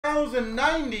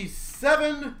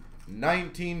1097,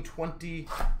 1920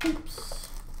 hoops.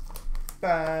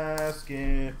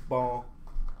 Basketball.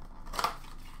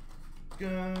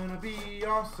 Gonna be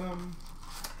awesome.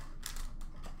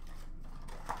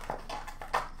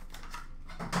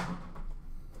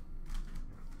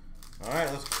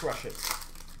 Alright, let's crush it.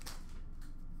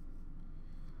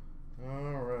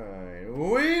 Alright,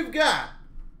 we've got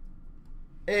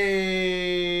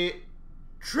a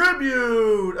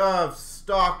tribute of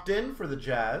Stockton for the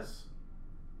Jazz.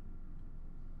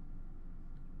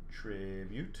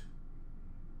 Tribute.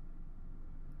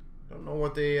 Don't know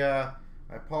what they, I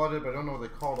apologize, but I don't know what they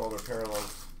called all their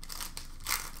parallels.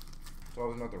 It's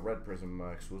always not the Red Prism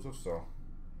exclusive, so.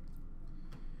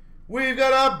 We've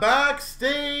got a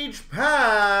backstage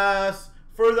pass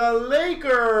for the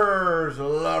Lakers,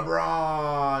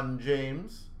 LeBron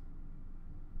James.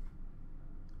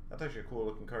 That's actually a cool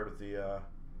looking card with the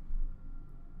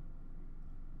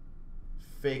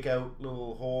fake out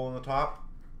little hole in the top.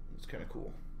 It's kind of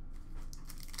cool.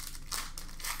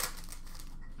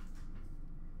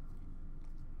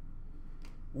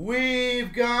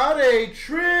 We've got a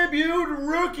tribute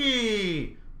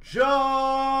rookie,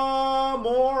 Ja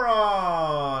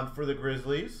Morant for the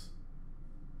Grizzlies.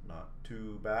 Not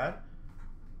too bad.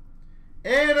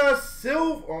 And a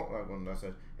silver. Oh, that one that's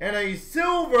it. And a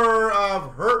silver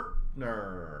of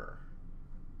Hertner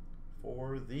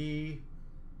for the.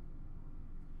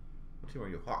 What team are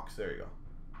you? Hawks. There you go.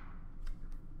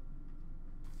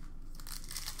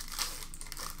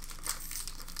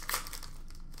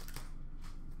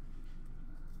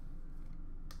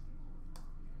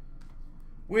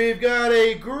 We've got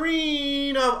a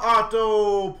green of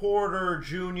Otto Porter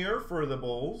Jr. for the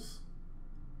Bulls.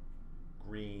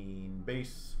 Green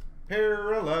base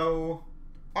parallel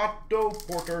Otto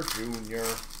Porter Jr.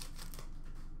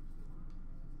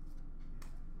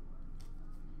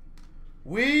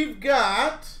 We've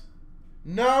got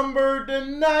number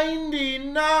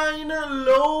 99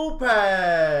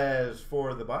 Lopez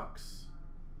for the Bucks.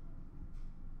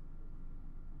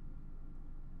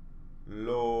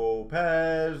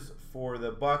 Lopez for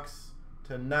the Bucks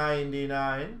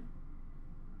 /99.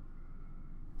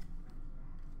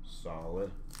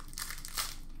 Solid.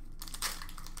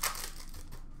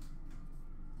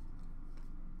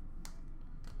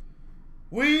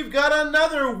 We've got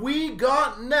another We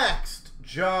Got Next,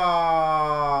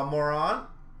 Ja Morant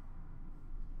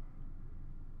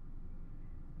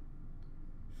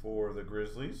for the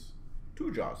Grizzlies.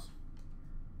 2 Jaws.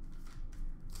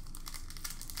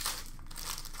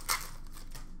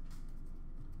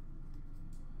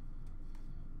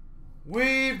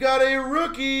 We've got a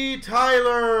rookie,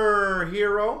 Tyler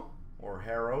Hero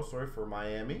for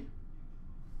Miami.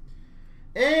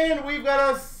 And we've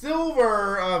got a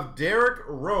silver of Derrick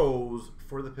Rose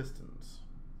for the Pistons.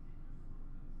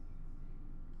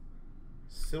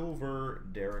 Silver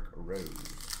Derrick Rose.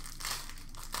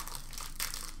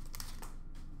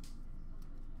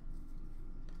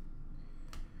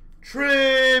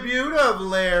 Tribute of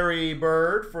Larry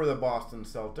Bird for the Boston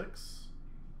Celtics.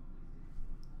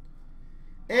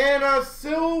 And a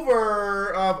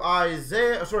silver of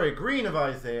green of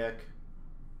Isaac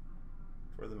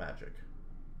for the Magic.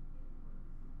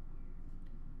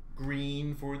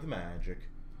 Green for the Magic.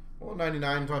 Well,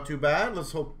 99 is not too bad.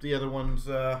 Let's hope the other ones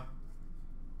are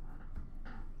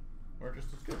just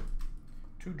as good.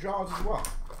 2 Jaws as well.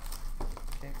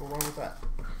 Can't go wrong with that.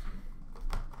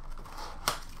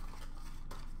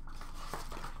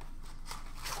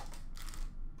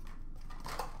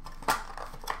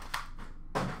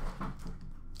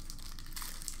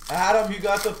 Adam, you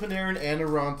got the Panarin and a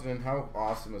Rantanen. How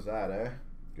awesome is that, eh?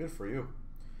 Good for you.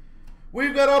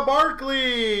 We've got a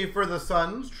Barkley for the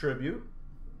Suns, tribute.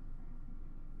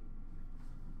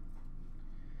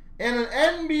 And an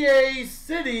NBA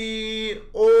City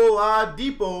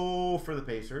Oladipo for the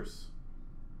Pacers.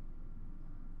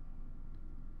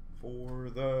 For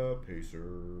the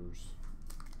Pacers.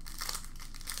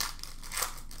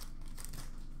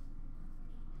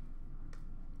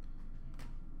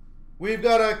 We've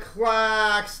got a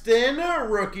Claxton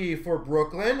rookie for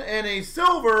Brooklyn and a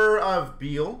silver of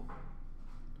Beal.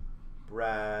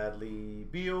 Bradley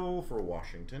Beal for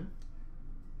Washington.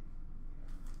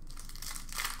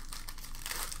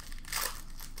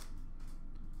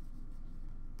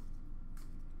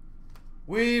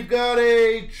 We've got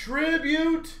a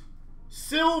tribute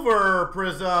silver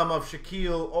prism of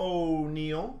Shaquille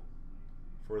O'Neal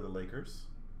for the Lakers.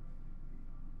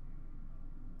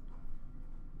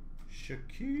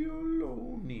 Shaquille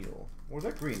O'Neal. Or is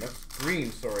that green? That's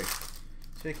green, sorry.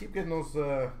 See, I keep getting those,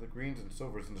 the greens and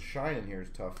silvers, and the shine in here is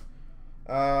tough.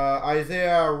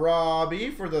 Isaiah Robbie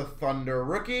for the Thunder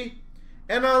rookie.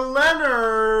 And a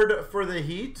Leonard for the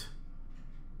Heat.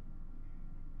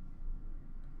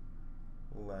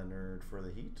 Leonard for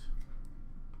the Heat.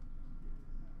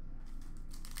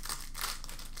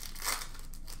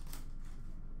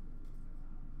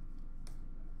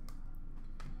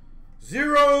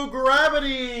 Zero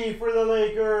Gravity for the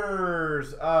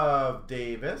Lakers of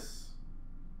Davis.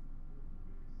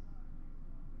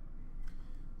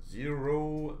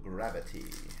 Zero Gravity.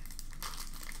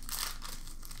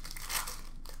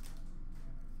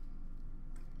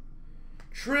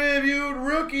 Tribute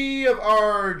rookie of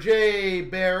R.J.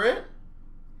 Barrett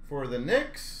for the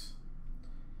Knicks.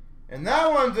 And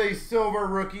that one's a silver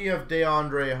rookie of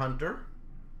DeAndre Hunter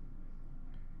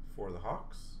for the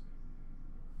Hawks.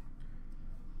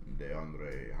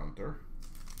 DeAndre Hunter.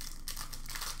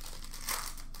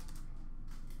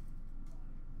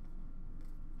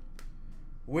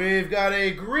 We've got a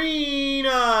green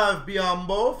of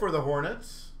Biyombo for the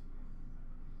Hornets.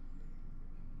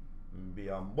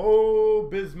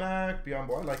 Biyombo, Bismack,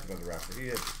 Biyombo. I like him as a Raptor. He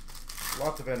has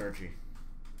lots of energy.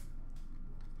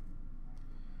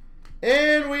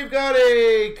 And we've got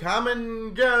a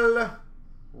common gel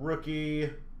rookie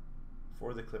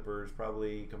for the Clippers.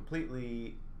 Probably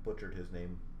completely butchered his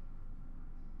name.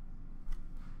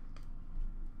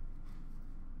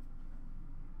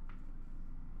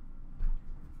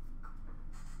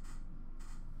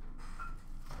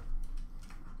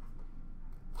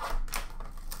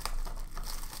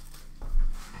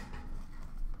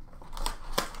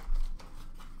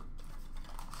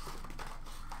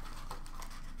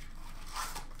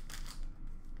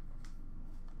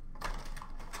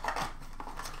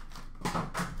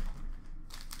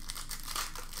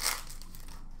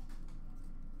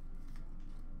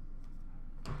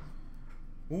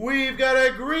 We've got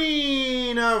a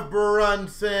green of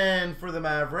Brunson for the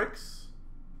Mavericks.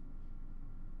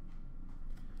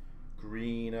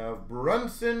 Green of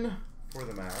Brunson for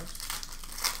the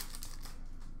Mavs.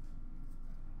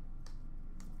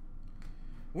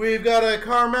 We've got a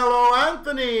Carmelo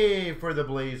Anthony for the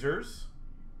Blazers.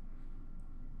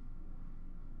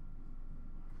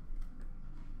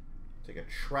 Take a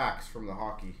tracks from the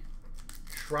hockey.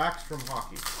 Tracks from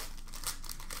hockey.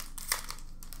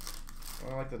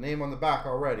 I like the name on the back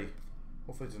already.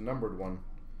 Hopefully it's a numbered one.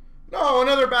 No,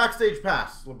 another backstage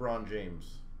pass. LeBron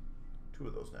James. Two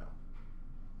of those now.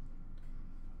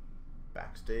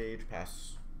 Backstage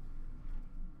pass.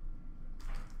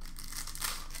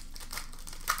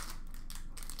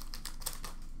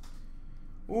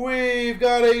 We've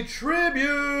got a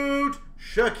tribute.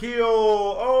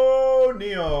 Shaquille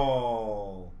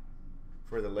O'Neal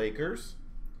for the Lakers.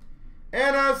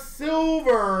 And a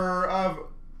silver of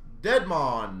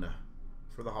Deadmon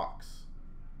for the Hawks.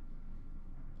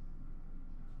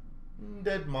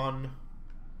 Deadmon.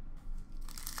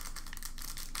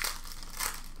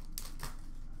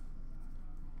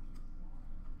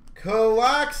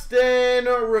 Claxton,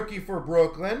 rookie for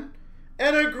Brooklyn.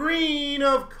 And a green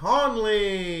of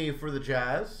Conley for the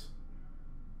Jazz.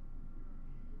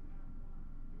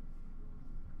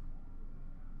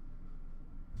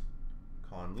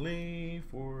 Conley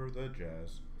for the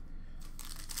Jazz.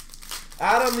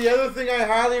 Adam, the other thing I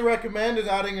highly recommend is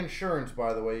adding insurance,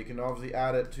 by the way. You can obviously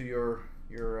add it to your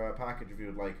package if you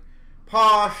would like.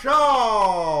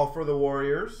 Pasha for the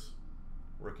Warriors.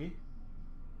 Rookie.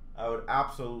 I would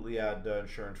absolutely add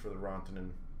insurance for the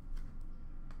Ronton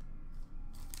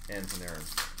and Panarin.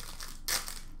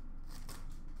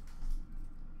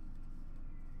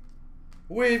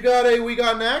 We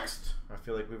got next. I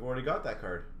feel like we've already got that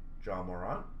card. John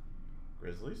Morant.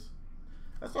 Grizzlies.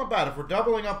 That's not bad. If we're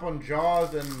doubling up on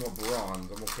Jaws and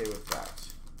LeBrons, I'm okay with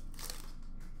that.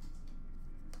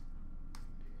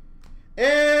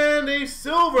 And a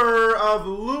silver of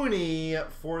Looney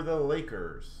for the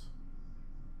Lakers.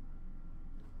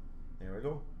 There we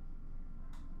go.